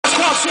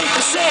all safe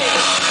to say.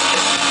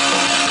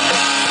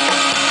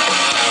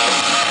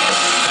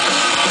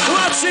 Come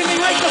on, Jimmy,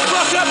 wake the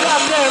fuck up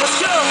out there. Let's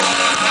go.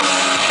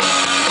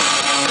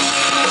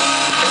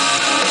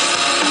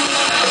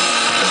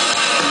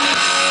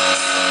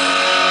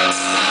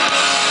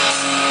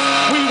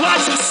 We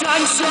watched the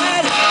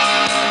sunset.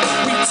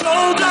 We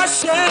told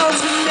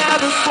ourselves to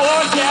never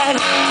forget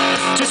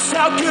just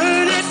how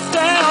good it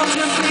felt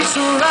to be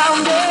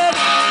surrounded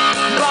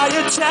by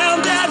a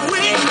town that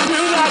we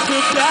knew like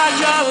the back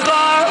of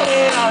our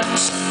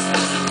hands.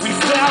 We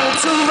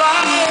felt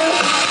alive,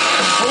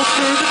 oh,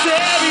 for the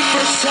very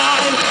first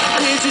time.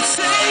 Is it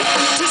safe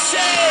to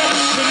say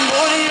the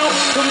morning you'll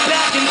come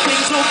back and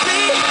things will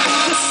be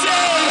the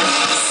same?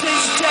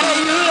 Since the day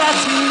you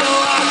left, you know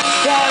I've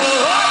had a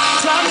hard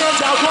time, and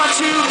I want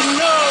you to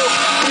know,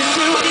 if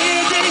you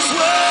hear these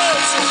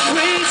words,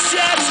 please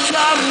just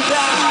come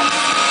back.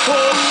 Oh,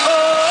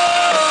 oh.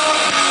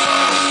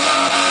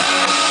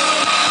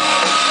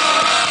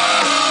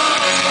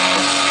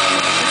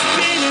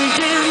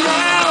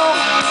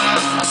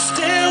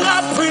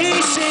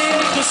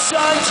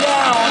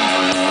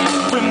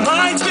 Sundown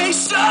reminds me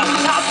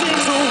somehow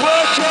things will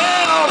work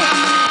out.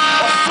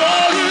 I'll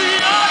fall in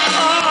your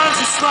arms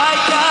just like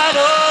I'd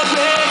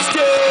always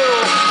do.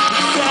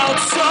 It felt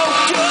so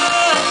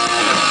good.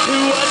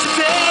 It was the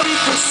very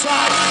first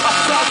time I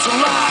felt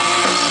alive.